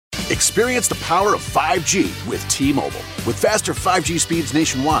Experience the power of 5G with T-Mobile. With faster 5G speeds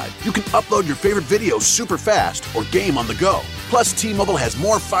nationwide, you can upload your favorite videos super fast or game on the go. Plus, T-Mobile has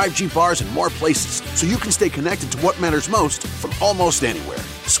more 5G bars in more places, so you can stay connected to what matters most from almost anywhere.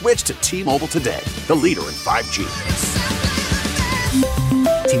 Switch to T-Mobile today, the leader in 5G.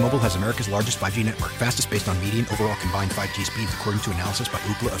 T-Mobile has America's largest 5G network, fastest based on median overall combined 5G speeds, according to analysis by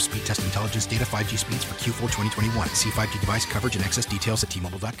Ookla of Speed Test Intelligence data. 5G speeds for Q4 2021. See 5G device coverage and access details at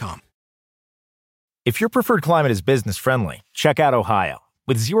T-Mobile.com. If your preferred climate is business-friendly, check out Ohio.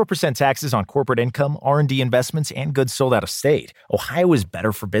 With 0% taxes on corporate income, R&D investments, and goods sold out of state, Ohio is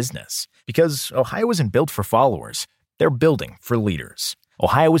better for business. Because Ohio isn't built for followers. They're building for leaders.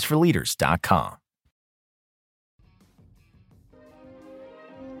 OhioIsForLeaders.com.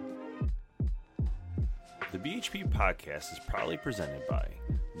 The BHP podcast is proudly presented by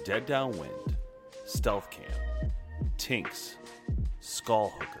Dead Downwind, Stealth Cam, Tinks, Skull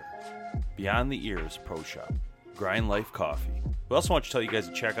Hooker, Beyond the Ears Pro Shop, Grind Life Coffee. We also want to tell you guys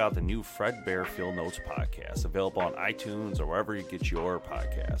to check out the new Fred Bear Field Notes podcast, available on iTunes or wherever you get your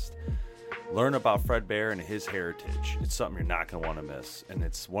podcast. Learn about Fred Bear and his heritage. It's something you're not going to want to miss, and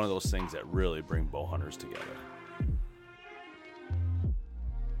it's one of those things that really bring bow hunters together.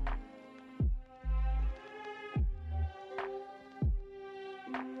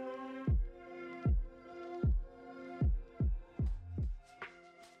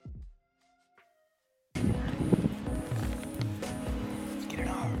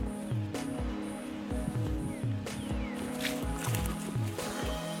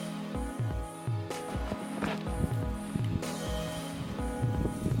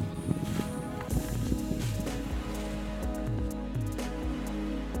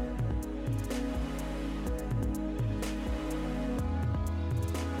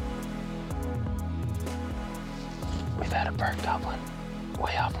 We've had a bird goblin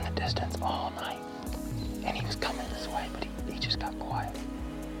way off in the distance all night, and he was coming this way, but he just got quiet.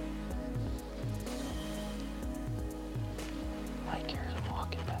 Mike hears him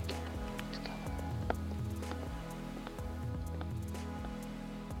walking back here. He's coming.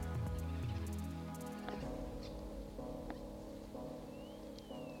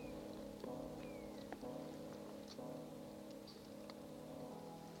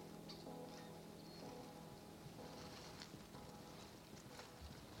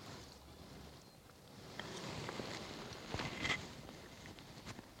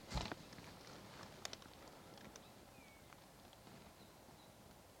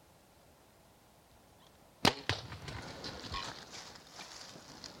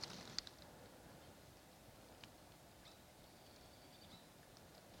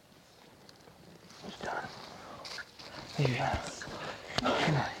 Yes.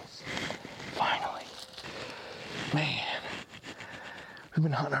 Finally. Man. We've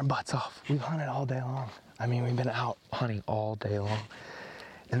been hunting our butts off. We've hunted all day long. I mean, we've been out hunting all day long.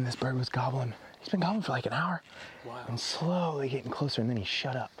 And this bird was gobbling. He's been gobbling for like an hour. Wow. And slowly getting closer, and then he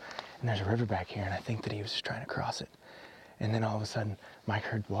shut up. And there's a river back here, and I think that he was just trying to cross it. And then all of a sudden, Mike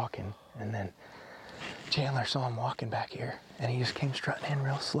heard walking, and then Chandler saw him walking back here, and he just came strutting in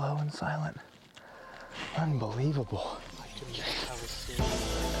real slow and silent. Unbelievable.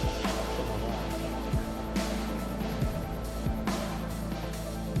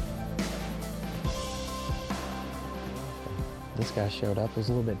 This guy showed up. It was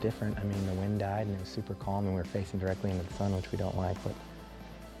a little bit different. I mean, the wind died and it was super calm, and we were facing directly into the sun, which we don't like, but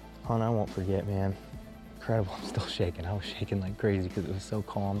I won't forget, man. Incredible. I'm still shaking. I was shaking like crazy because it was so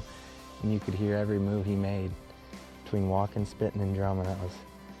calm, and you could hear every move he made between walking, spitting, and drumming.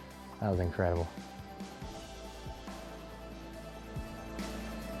 That was incredible.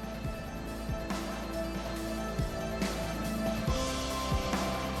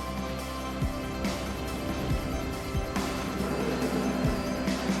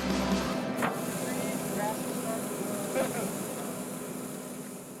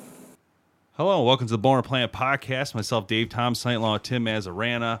 Hello, and welcome to the Born Planet Podcast. Myself, Dave Tom, St. Law, Tim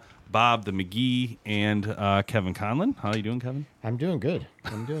Mazarana, Bob the McGee, and Kevin Conlon. How are you doing, Kevin? I'm doing good.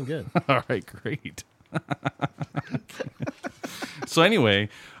 All right, great. So anyway,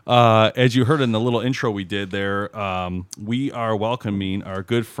 as you heard in the little intro we did there, we are welcoming our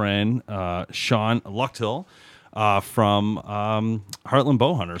good friend, Shawn Luchtel, from Heartland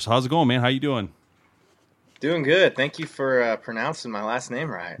Bowhunters. How's it going, man? How you doing? Doing good. Thank you for pronouncing my last name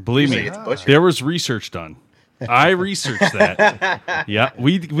right. Believe me, there was research done. I researched that. Yeah,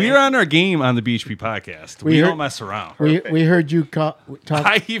 we are on our game on the BHP podcast. We don't mess around. We heard you talk.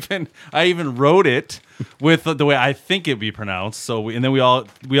 I even wrote it with the way I think it'd be pronounced. So and then we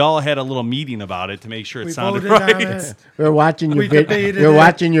all had a little meeting about it to make sure it sounded right. We're watching your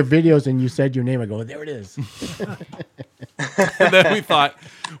watching your videos, and you said your name. I go, there it is. And then we thought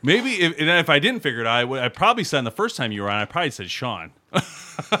maybe if I didn't figure it out, I probably said the first time you were on, I probably said Shawn.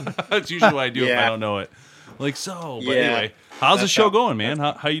 That's usually what I do if I don't know it. Like so, but anyway, how's the show going, man?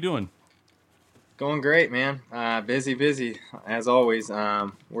 How you doing? Going great, man. Busy as always.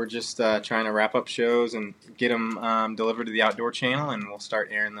 We're just trying to wrap up shows and get them delivered to the Outdoor Channel, and we'll start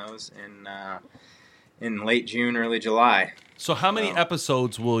airing those in late June, early July. So, how many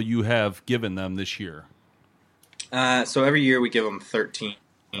episodes will you have given them this year? So every year we give them 13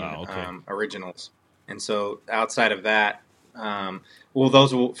 originals, and so outside of that,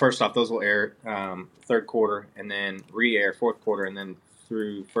 those will air third quarter and then re-air fourth quarter, and then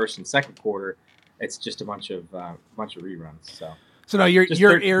through first and second quarter, it's just a bunch of reruns. So now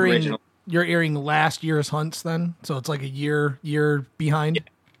you're airing last year's hunts then, so it's like a year behind.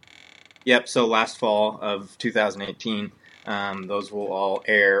 Yep. So last fall of 2018. Those will all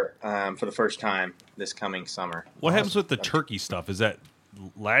air for the first time this coming summer. What happens with the turkey stuff? Is that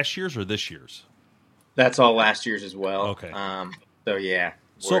last year's or this year's? That's all last year's as well. Okay. So yeah,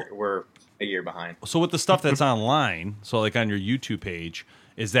 we're a year behind. So with the stuff that's online, so like on your YouTube page,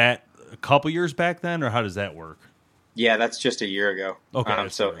 is that a couple years back then, or how does that work? Yeah, that's just a year ago. Okay.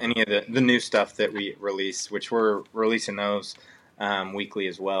 So any of the new stuff that we release, which we're releasing those weekly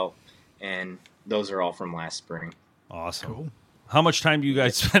as well, and those are all from last spring. Awesome. Cool. How much time do you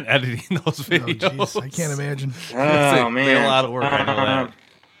guys spend editing those videos? Oh, geez, I can't imagine. Oh, man. A lot of work. I know that.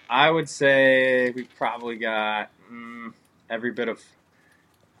 I would say we probably got every bit of,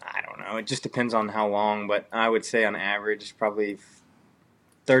 I don't know, it just depends on how long, but I would say on average probably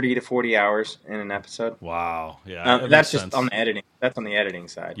 30 to 40 hours in an episode. Wow. Yeah. That's just on the editing. That's on the editing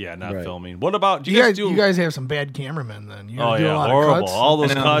side. Yeah, not filming. What about, you guys have some bad cameramen then. You do a lot horrible. Of cuts. All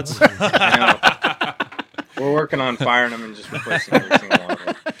those cuts. I know. We're working on firing them and just replacing every single one of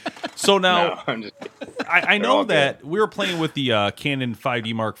them. So now, no, I know that we were playing with the Canon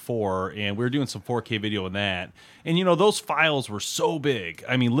 5D Mark IV, and we were doing some 4K video in that. And, those files were so big.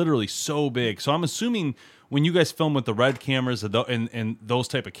 I mean, literally so big. So I'm assuming when you guys film with the RED cameras and those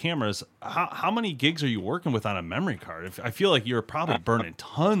type of cameras, how many gigs are you working with on a memory card? I feel like you're probably burning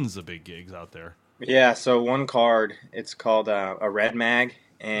tons of big gigs out there. Yeah, so one card, it's called a RED Mag,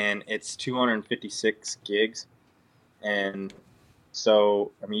 and it's 256 gigs. And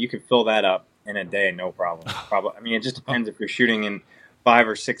so, I mean, you could fill that up in a day, no problem. Probably. I mean, it just depends if you're shooting in 5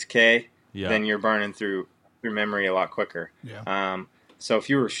 or 6K, then you're burning through memory a lot quicker. Yeah. So if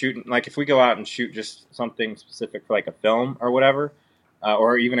you were shooting, like if we go out and shoot just something specific for like a film or whatever,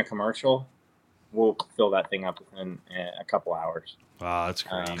 or even a commercial, we'll fill that thing up within a couple hours. Wow, that's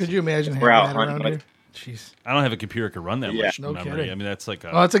crazy. Could you imagine having that around here? Jeez. I don't have a computer that can run that much memory. Kidding. I mean, that's like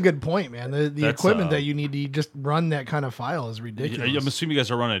that's a good point, man. The equipment that you need to just run that kind of file is ridiculous. I'm assuming you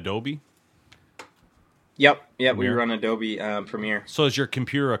guys are running Adobe? Yep, we run Adobe Premiere. So is your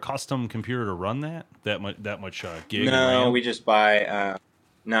computer a custom computer to run that much gig? No, we just buy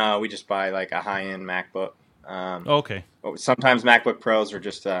like a high-end MacBook. Okay. Sometimes MacBook Pros are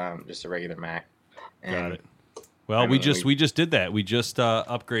just a regular Mac. Got it. Well, we just did that. We just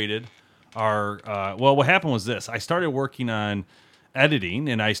upgraded our what happened was this. I started working on editing,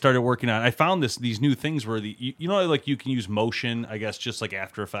 and I found these new things where like you can use motion, I guess, just like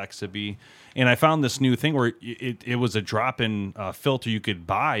After Effects to be. And I found this new thing where it was a drop-in filter you could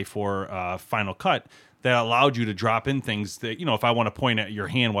buy for Final Cut that allowed you to drop in things that, if I want to point at your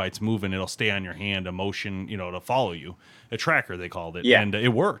hand while it's moving, it'll stay on your hand, a motion, to follow you. A tracker, they called it. Yeah. And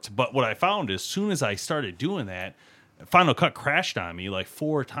it worked. But what I found is as soon as I started doing that, Final Cut crashed on me like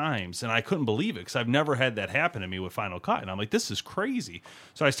 4 times, and I couldn't believe it because I've never had that happen to me with Final Cut. And I'm like, this is crazy.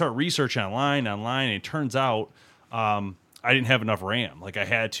 So I start researching online, and it turns out I didn't have enough RAM. Like I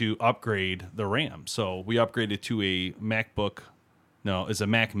had to upgrade the RAM. So we upgraded to a MacBook. No, it's a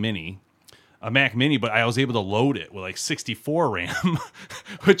Mac Mini. But I was able to load it with like 64 RAM,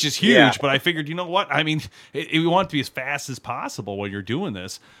 which is huge. Yeah. But I figured, you know what? I mean, we want it to be as fast as possible when you're doing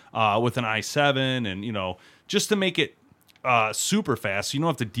this with an i7 and, just to make it super fast. So you don't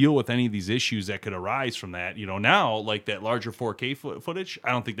have to deal with any of these issues that could arise from that. Now, like that larger 4K footage,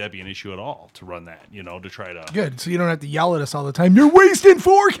 I don't think that'd be an issue at all to run that, to try to. Good. So you don't have to yell at us all the time. You're wasting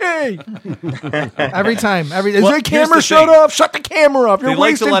 4K. Every time. Is the camera shut off? Shut the camera off. You're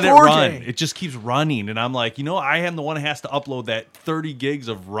wasting 4K. They like to let it run. It just keeps running. And I'm like, I am the one who has to upload that 30 gigs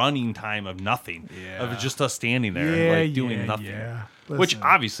of running time of nothing. Yeah. Of just us standing there, doing nothing. Yeah. Listen, which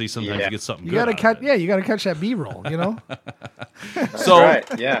obviously sometimes you get something good. You gotta catch that B-roll, So, right,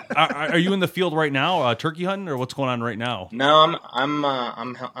 yeah. Are you in the field right now, turkey hunting, or what's going on right now? No, I'm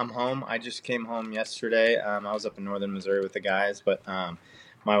home. I just came home yesterday. I was up in northern Missouri with the guys, but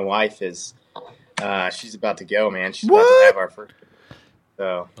my wife is she's about to go, man. She's about to have our first.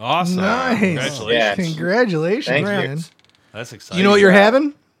 So awesome! Nice, congratulations, man. That's exciting. You know what you're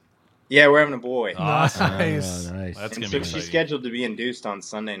having? Yeah, we're having a boy. Awesome. Nice. That's gonna be so she's scheduled to be induced on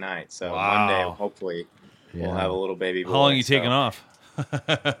Sunday night. So Monday, hopefully, we'll have a little baby boy. How long are you taking off?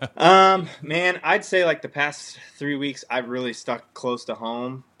 Man, I'd say like the past 3 weeks, I've really stuck close to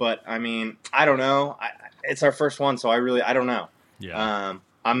home. But I mean, I don't know. It's our first one, so I don't know. Yeah.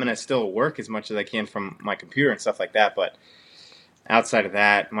 I'm gonna still work as much as I can from my computer and stuff like that, but. Outside of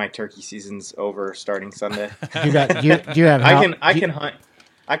that, my turkey season's over starting Sunday. Do you have help? I can hunt.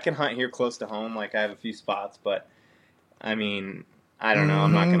 I can hunt here close to home. Like I have a few spots, but I mean, I don't know.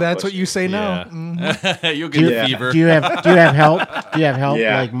 I'm not gonna. That's what you say now. Yeah. You'll get the fever. Do you have help? Do you have help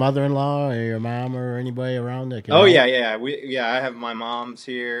like mother-in-law or your mom or anybody around that can help? Yeah. I have my mom's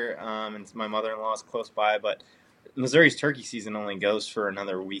here, and my mother-in-law's close by. But Missouri's turkey season only goes for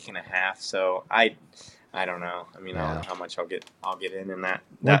another week and a half, so I don't know. I mean, I don't know how much I'll get in that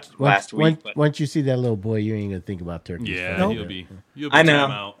last week. But once you see that little boy, you ain't gonna think about turkey. Yeah, you'll be I know.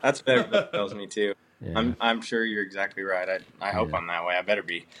 Out. That's what everybody tells me too. Yeah. I'm sure you're exactly right. I hope I'm that way. I better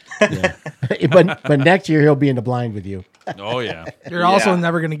be. But next year he'll be in the blind with you. Oh yeah. You're also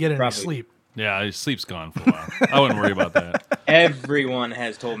never gonna get any sleep. Yeah, his sleep's gone for a while. I wouldn't worry about that. Everyone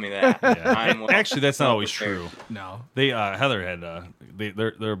has told me that. Yeah. Actually, that's not always true. No, they Heather had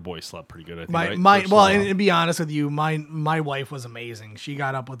their boy slept pretty good. I think. And to be honest with you, my wife was amazing. She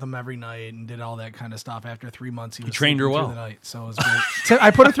got up with him every night and did all that kind of stuff. After 3 months, he trained her well. The night, so it was great.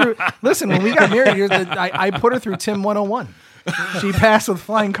 I put her through. Listen, when we got married, I put her through Tim 101. She passed with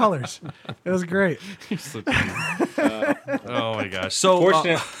flying colors. It was great. Oh my gosh! So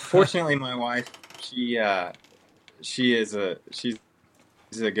fortunately, my wife, she's a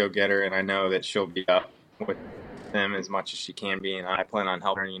go-getter, and I know that she'll be up with them as much as she can be, and I plan on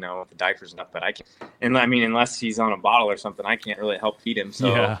helping her, with the diapers and stuff. But I can't, and I mean, unless he's on a bottle or something, I can't really help feed him.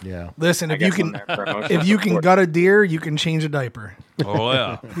 So yeah. Listen, if you can gut a deer, you can change a diaper. Oh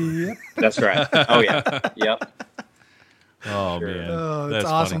yeah, Yep. That's right. Oh yeah, yep. Oh man, that's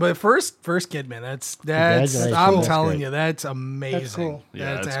awesome! Funny. But first kid, man, that's I'm telling you, that's amazing. That's cool.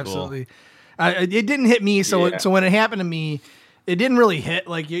 That's absolutely. Cool. It didn't hit me, so when it happened to me, it didn't really hit.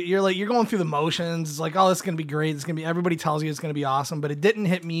 Like you're going through the motions. It's like, oh, this is gonna be great. It's gonna be. Everybody tells you it's gonna be awesome, but it didn't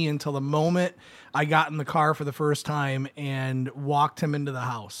hit me until the moment I got in the car for the first time and walked him into the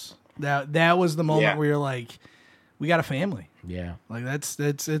house. That was the moment where you're like, we got a family. Yeah, like it's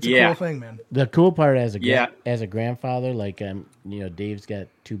a cool thing, man. The cool part as a grandfather, like Dave's got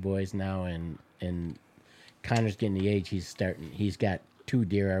 2 boys now, and Connor's getting the age he's got 2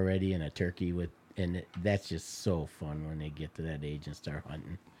 deer already and a turkey and that's just so fun when they get to that age and start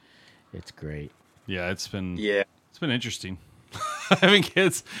hunting. It's great. Yeah, it's been interesting. Having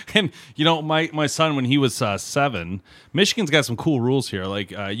kids, and my son, when he was 7, Michigan's got some cool rules here.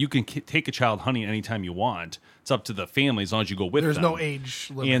 Like you can take a child hunting anytime you want. It's up to the family as long as you go with them. There's no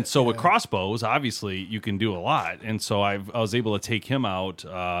age limit. And so with crossbows, obviously you can do a lot. And so I was able to take him out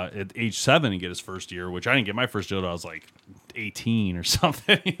at age 7 and get his first deer, which I didn't get my first deer until I was like 18 or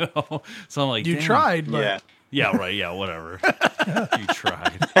something. So I'm like, you tried, but yeah, right, yeah, whatever. You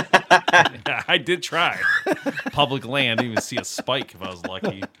tried. I did try. Public land, didn't even see a spike if I was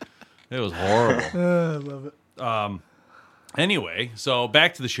lucky. It was horrible. I love it. Anyway, so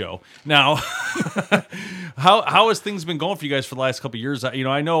back to the show. Now, how has things been going for you guys for the last couple of years?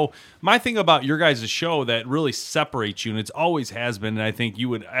 I know my thing about your guys' show that really separates you, and it's always has been, and I think you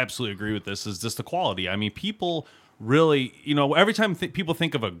would absolutely agree with this, is just the quality. I mean, people really, every time people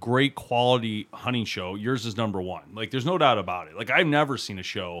think of a great quality hunting show, yours is number one. Like, there's no doubt about it. Like, I've never seen a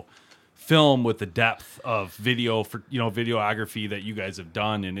show film with the depth of video for videography that you guys have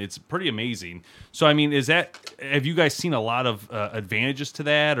done, and it's pretty amazing. So I mean, have you guys seen a lot of advantages to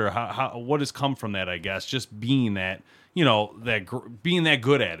that, or what has come from that? I guess just being that being that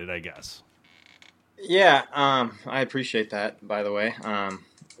good at it, I guess. Yeah, I appreciate that. By the way,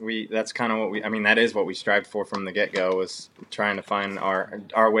 that's kind of what that is what we strived for from the get-go, was trying to find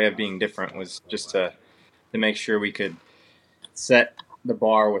our way of being different, was just to make sure we could set the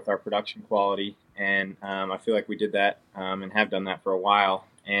bar with our production quality. And I feel like we did that and have done that for a while.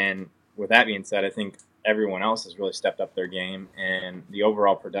 And with that being said, I think everyone else has really stepped up their game, and the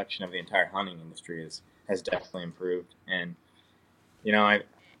overall production of the entire hunting industry has definitely improved. And,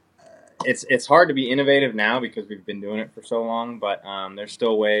 it's hard to be innovative now because we've been doing it for so long, but there's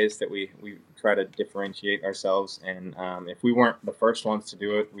still ways that we try to differentiate ourselves. And if we weren't the first ones to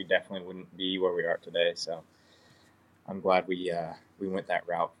do it, we definitely wouldn't be where we are today. So I'm glad we went that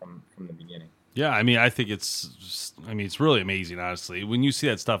route from the beginning. Yeah, I think it's really amazing, honestly. When you see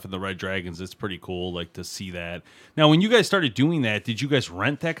that stuff in the Red Dragons, it's pretty cool, like, to see that. Now, when you guys started doing that, did you guys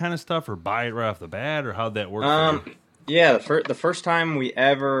rent that kind of stuff or buy it right off the bat, or how'd that work for you? Yeah, the first time we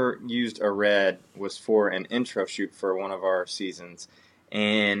ever used a Red was for an intro shoot for one of our seasons.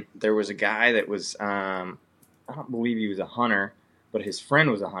 And there was a guy that was, I don't believe he was a hunter, but his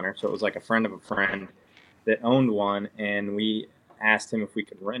friend was a hunter, so it was like a friend of a friend that owned one, and we asked him if we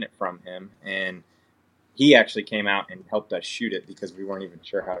could rent it from him, and he actually came out and helped us shoot it because we weren't even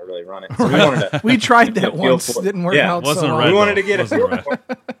sure how to really run it. So we tried that once, didn't work out so well. We wanted to get it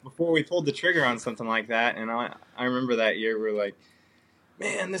before we pulled the trigger on something like that. And I remember that year we were like,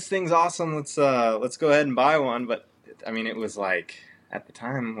 man, this thing's awesome. Let's go ahead and buy one. But it was like, at the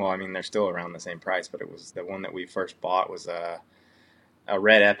time, they're still around the same price, but it was the one that we first bought was a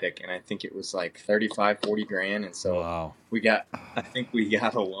Red Epic, and I think it was like 35, 40 grand. And so wow. we got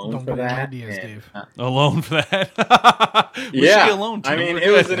a loan for that. Ideas, Dave. A loan for that? Yeah. A loan too. It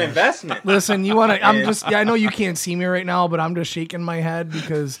was an investment. Listen, you want to, I know you can't see me right now, but I'm just shaking my head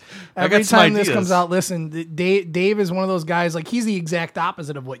because every time this comes out, listen, Dave is one of those guys, like, he's the exact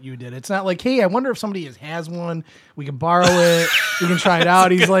opposite of what you did. It's not like, hey, I wonder if somebody has one. We can borrow it. We can try it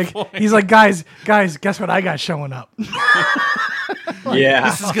out. He's like, guys, guess what I got showing up? Yeah,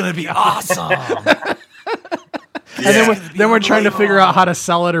 this is gonna be awesome. And then we're trying to figure out how to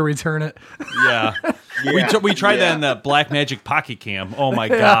sell it or return it. Yeah. We tried that in that Black Magic Pocket Cam. Oh my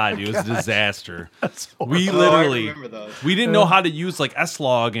God, it was a disaster. We literally we didn't know how to use like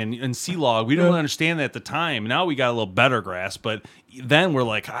S-Log and C-Log. We didn't understand that at the time. Now we got a little better grasp, but then we're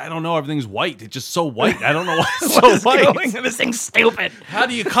like, I don't know, everything's white. It's just so white. I don't know why it's so white. This thing's stupid. How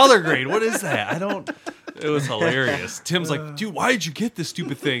do you color grade? What is that? It was hilarious. Tim's like, dude, why did you get this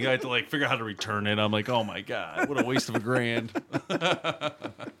stupid thing? I had to like figure out how to return it. I'm like, oh my God, what a waste of $1,000.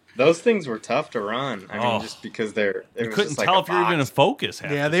 Those things were tough to run. Just because you couldn't tell if you were even in focus.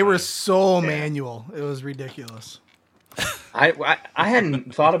 Yeah, they were so manual. It was ridiculous. I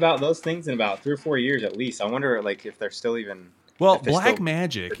hadn't thought about those things in about 3 or 4 years at least. I wonder like if they're still even. Well, Black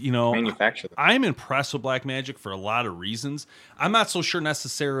Magic, manufacture them. I'm impressed with Black Magic for a lot of reasons. I'm not so sure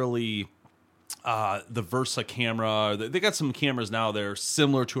necessarily the Versa camera. They got some cameras now that are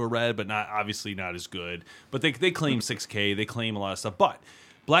similar to a Red, but obviously not as good. But they claim 6K. They claim a lot of stuff. But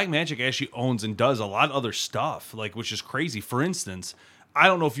Black Magic actually owns and does a lot of other stuff, like, which is crazy. For instance, I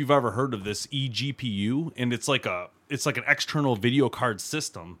don't know if you've ever heard of this eGPU, and it's like an external video card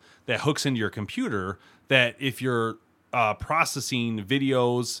system that hooks into your computer. That if you're processing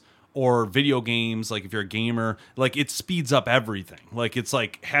videos or video games, like if you're a gamer, like it speeds up everything. Like it's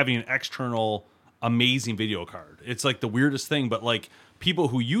like having an external amazing video card. It's like the weirdest thing, but like people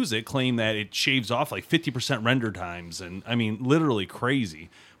who use it claim that it shaves off like 50% render times, and literally crazy.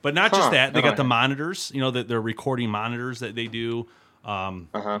 But not just that, they got the monitors, that they're recording monitors that they do. Ton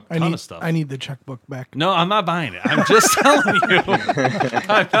of stuff. I need the checkbook back. No, I'm not buying it. I'm just telling you.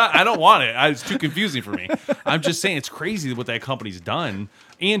 I don't want it. It's too confusing for me. I'm just saying it's crazy what that company's done.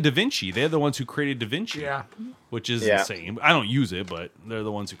 And DaVinci, they're the ones who created DaVinci, which is insane. I don't use it, but they're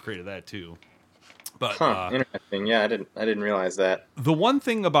the ones who created that too. But interesting. Yeah, I didn't realize that. The one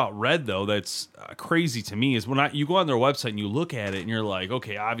thing about Red though that's crazy to me is when you go on their website and you look at it and you're like,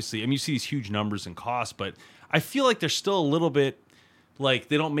 okay, obviously, you see these huge numbers and costs, but I feel like there's still a little bit. Like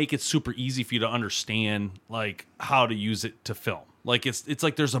they don't make it super easy for you to understand like how to use it to film. Like it's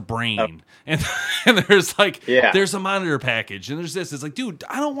like there's a brain and there's like there's a monitor package and there's this. It's like, dude,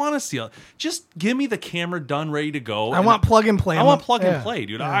 I don't want to see it. Just give me the camera done, ready to go. I want plug and play. I want plug and play,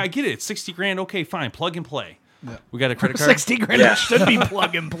 dude. I get it. It's $60,000. Okay, fine. Plug and play. Yeah. We got a credit card. $60,000. It should be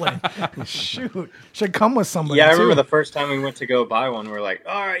plug and play. Shoot, should come with somebody. Yeah, I remember the first time we went to go buy one. We're like,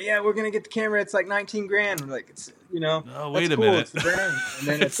 all right, we're gonna get the camera. It's like $19,000. We're like, it's Oh, wait a minute. It's the brain. And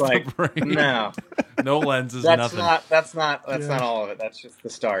then it's like, no lenses. That's nothing. That's not all of it. That's just the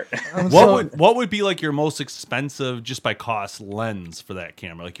start. What would be like your most expensive, just by cost, lens for that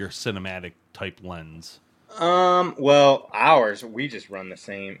camera? Like your cinematic type lens. Well, ours, we just run the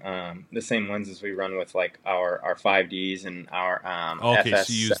same lenses we run with like our 5Ds and our okay, FS.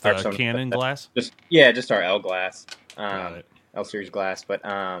 so you use the Canon glass? Just our L glass, L series glass. But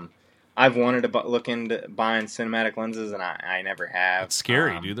I've wanted to look into buying cinematic lenses, and I never have. It's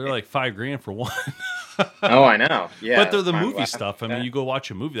scary, dude. They're like $5,000 for one. Oh, I know. Yeah, but they're the movie stuff. I mean, you go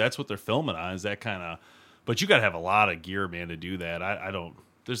watch a movie. That's what they're filming on. Is that kind of? But you got to have a lot of gear, man, to do that. I don't.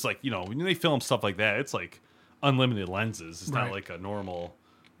 There's like, when they film stuff like that, it's like unlimited lenses. It's not like a normal.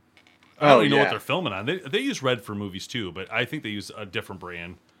 I don't even know what they're filming on. They use Red for movies too, but I think they use a different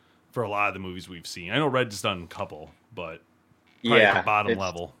brand for a lot of the movies we've seen. I know Red's done a couple, but probably at the bottom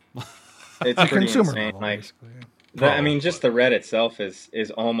level. It's a consumer level, like, I mean, just the Red itself is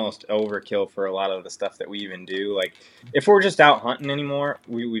almost overkill for a lot of the stuff that we even do. Like, if we're just out hunting anymore,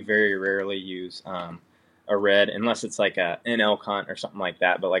 we very rarely use a Red unless it's like an elk hunt or something like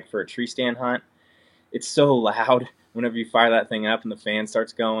that. But like for a tree stand hunt, it's so loud whenever you fire that thing up and the fan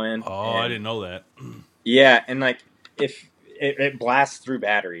starts going. Oh, I didn't know that. Yeah, and like if it blasts through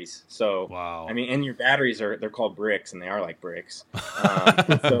batteries. So wow. I mean, and your batteries they're called bricks, and they are like bricks.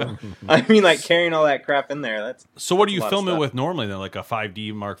 So I mean, like carrying all that crap in there. So what do you film it with normally then? Like a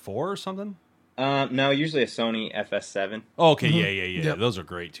 5D Mark IV or something? No, usually a Sony FS7. Oh, okay, yeah. Yep. Those are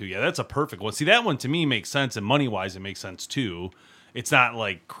great too. Yeah, that's a perfect one. See, that one to me makes sense, and money wise, it makes sense too. It's not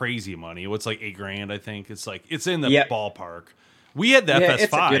like crazy money. It's like $8,000, I think. It's like it's in the ballpark. We had the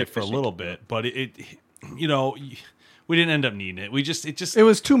FS5 for a little bit, but it we didn't end up needing it. It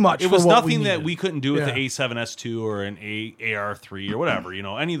was too much. It was nothing that we couldn't do with the A7S2 or an AR3 or whatever.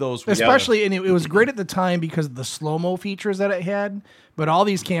 Any of those. Especially, and it was great at the time because of the slow-mo features that it had. But all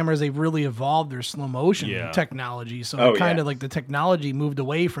these cameras, they've really evolved their slow motion technology. So kind of like the technology moved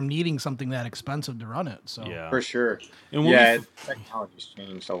away from needing something that expensive to run it. So for sure. And technology's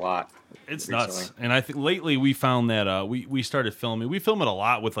changed a lot. It's nuts. And I think lately we found that we started filming. We film it a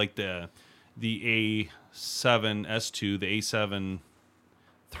lot with like the A7S2, the A7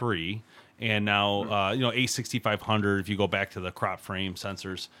 III, and now A6500. If you go back to the crop frame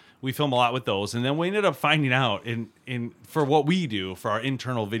sensors, we film a lot with those. And then we ended up finding out in for what we do for our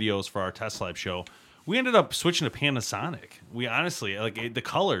internal videos for our Test Lab show, we ended up switching to Panasonic. We honestly the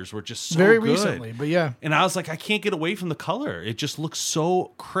colors were just so very good. Recently, but yeah. And I was like, I can't get away from the color. It just looks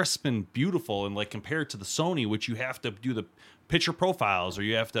so crisp and beautiful, and like compared to the Sony, which you have to do the picture profiles, or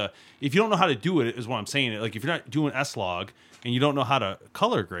you have to, if you don't know how to do it, is what I'm saying. Like if you're not doing S-Log and you don't know how to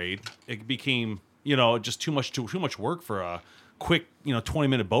color grade, it became just too much work for a quick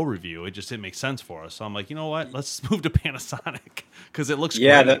 20-minute bow review. It just didn't make sense for us. So I'm like, you know what? Let's move to Panasonic because it looks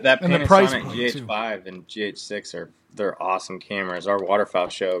great. That Panasonic GH5 and GH6 they're awesome cameras. Our waterfowl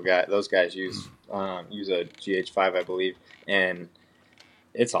show those guys use a GH5, I believe, and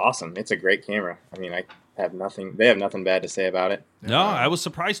it's awesome. It's a great camera. I mean, they have nothing bad to say about it. No, I was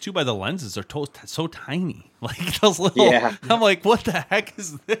surprised too by the lenses. They're so tiny. Like those little, I'm like, what the heck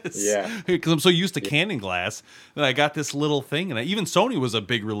is this? Yeah. Because I'm so used to Canon glass that I got this little thing. And even Sony was a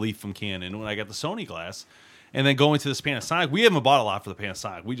big relief from Canon when I got the Sony glass. And then going to this Panasonic, we haven't bought a lot for the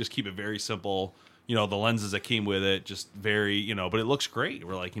Panasonic. We just keep it very simple. The lenses that came with it, just very, but it looks great.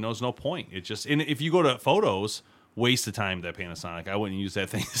 We're like, there's no point. It just, and if you go to photos, waste of time, that Panasonic. I wouldn't use that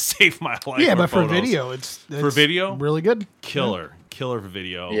thing to save my life. Yeah, but for video, it's for video really good. Killer for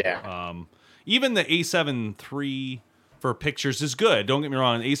video. Yeah. Even the A7 III for pictures is good. Don't get me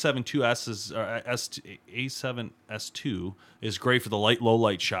wrong. A7 A7S2 is great for the low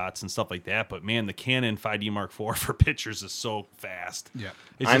light shots and stuff like that. But man, the Canon 5D Mark IV for pictures is so fast. Yeah,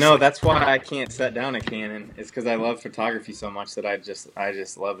 I know. That's why I can't set down a Canon. It's because I love photography so much that I just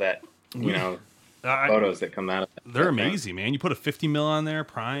love that. Photos that come out of that. They're amazing, man. You put a 50 mil on there,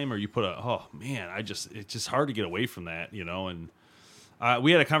 prime, or you put it's just hard to get away from that, and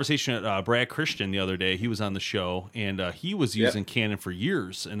we had a conversation at Brad Christian the other day. He was on the show, and he was using Canon for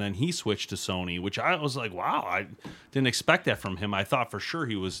years, and then he switched to Sony, which I was like, wow, I didn't expect that from him. I thought for sure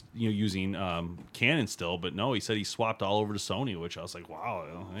he was using Canon still, but no, he said he swapped all over to Sony, which I was like,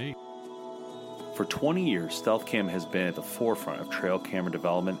 wow, hey. For 20 years, StealthCam has been at the forefront of trail camera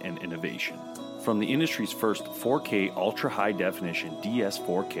development and innovation. From the industry's first 4K ultra-high definition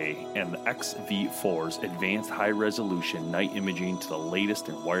DS4K and the XV4's advanced high-resolution night imaging to the latest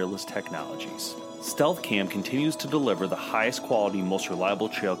in wireless technologies, StealthCam continues to deliver the highest quality, most reliable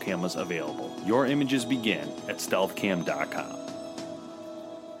trail cameras available. Your images begin at stealthcam.com.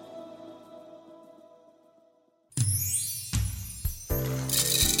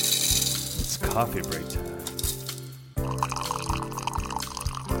 It's coffee break time.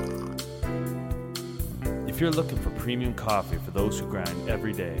 If you're looking for premium coffee for those who grind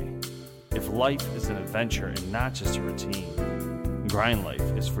every day, If life is an adventure and not just a routine, Grind Life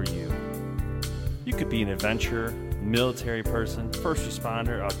is for you. You could be an adventurer, military person, first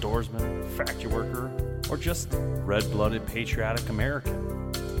responder, outdoorsman, factory worker, or just red-blooded patriotic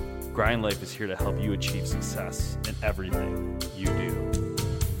American. Grind Life is here to help you achieve success in everything you do.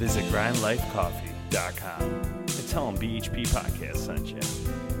 Visit grindlifecoffee.com and tell them BHP Podcast sent you.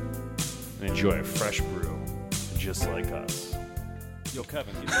 And enjoy a fresh brew just like us. Yo,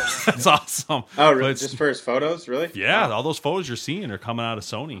 Kevin, that's awesome. Oh, really? Just for his photos, really? Yeah, all those photos you're seeing are coming out of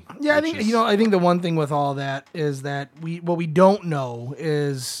Sony. Yeah, I think I think the one thing with all that is that what we don't know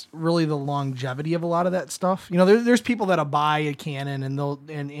is really the longevity of a lot of that stuff. There's people that'll buy a Canon and they'll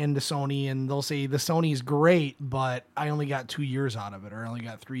into Sony and they'll say the Sony's great, but I only got 2 years out of it, or I only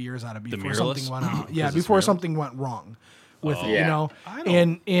got 3 years out of it before something went out. Yeah, before something went wrong with it,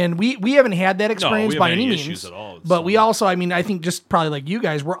 and we haven't had that experience by any means. At all, but we also, I think just probably like you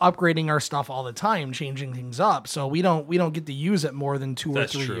guys, we're upgrading our stuff all the time, changing things up, so we don't get to use it more than 2 or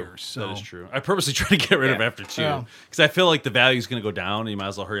 3 years. So. That is true. I purposely try to get rid of it after 2 because I feel like the value is going to go down. And you might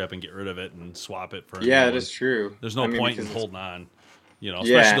as well hurry up and get rid of it and swap it for. Yeah, that is true. There's no point in holding on.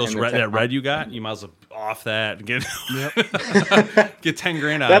 Especially those that red you got, you might as well off that and get get 10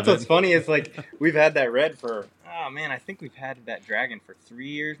 grand out of it. That's what's funny is like we've had that red for. Oh man, I think we've had that Dragon for 3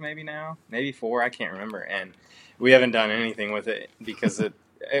 years, maybe 4. I can't remember, and we haven't done anything with it because it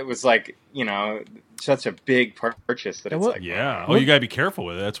was like such a big purchase that it's like you gotta be careful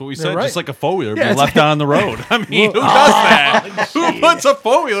with it. That's what we said. Right. Just like a 4-wheeler being left on the road. I mean, who does that? Who puts a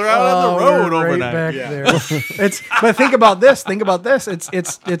 4-wheeler out on the road overnight? Back there. But think about this.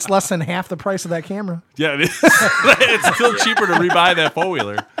 It's less than half the price of that camera. Yeah, it is. It's still cheaper to rebuy that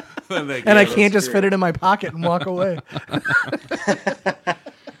 4-wheeler. And I can't just fit it in my pocket and walk away.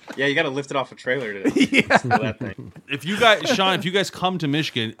 Yeah, you got to lift it off a trailer to that thing. If you guys, Shawn, if you guys come to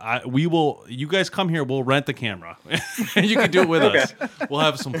Michigan, you guys come here, we'll rent the camera. And you can do it with us. We'll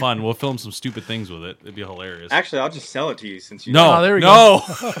have some fun. We'll film some stupid things with it. It'd be hilarious. Actually, I'll just sell it to you since you there we go.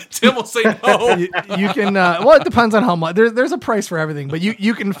 Tim will say no. You can, it depends on how much. There's a price for everything, but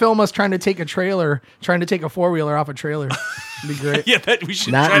you can film us trying to take a 4-wheeler off a trailer. It'd be great. Yeah, we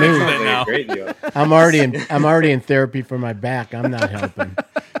should try to do that now. Great deal. I'm already in therapy for my back. I'm not helping.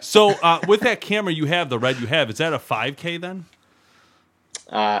 So with that camera you have, the red you have, is that a 5K then?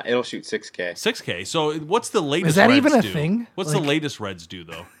 It'll shoot 6K. 6K. So what's the latest? Is that Reds even a do? thing? What's the latest Reds do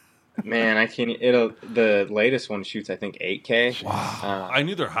though? Man, I can't. The latest one shoots I think 8K. Wow. I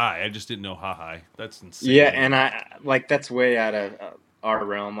knew they're high. I just didn't know how high. That's insane. Yeah, and that's way out of our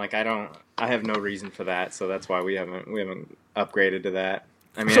realm. Like I have no reason for that, so that's why we haven't upgraded to that.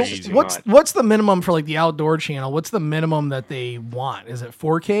 I mean, so what's the minimum for like the outdoor channel? What's the minimum that they want? Is it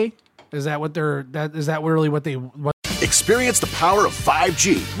 4K? Is that what really what they want? Experience the power of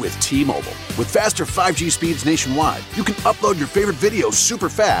 5G with T-Mobile. With faster 5G speeds nationwide, you can upload your favorite videos super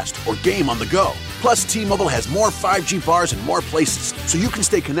fast or game on the go. Plus, T-Mobile has more 5G bars in more places, so you can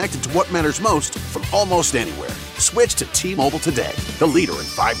stay connected to what matters most from almost anywhere. Switch to T-Mobile today, the leader in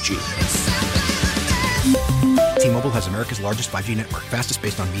 5G. T-Mobile has America's largest 5G network, fastest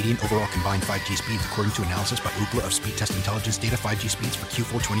based on median overall combined 5G speeds, according to analysis by Ookla of Speed Test Intelligence data. 5G speeds for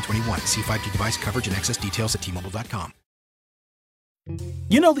Q4 2021. See 5G device coverage and access details at T-Mobile.com.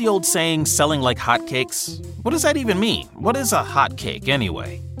 You know the old saying, selling like hotcakes? What does that even mean? What is a hotcake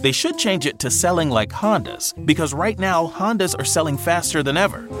anyway? They should change it to selling like Hondas, because right now Hondas are selling faster than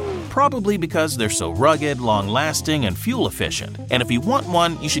ever. Probably because they're so rugged, long-lasting, and fuel-efficient. And if you want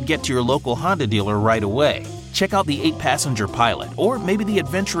one, you should get to your local Honda dealer right away. Check out the 8-passenger Pilot, or maybe the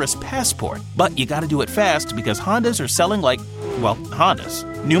adventurous Passport. But you gotta do it fast because Hondas are selling like, Hondas.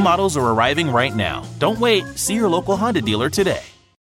 New models are arriving right now. Don't wait. See your local Honda dealer today.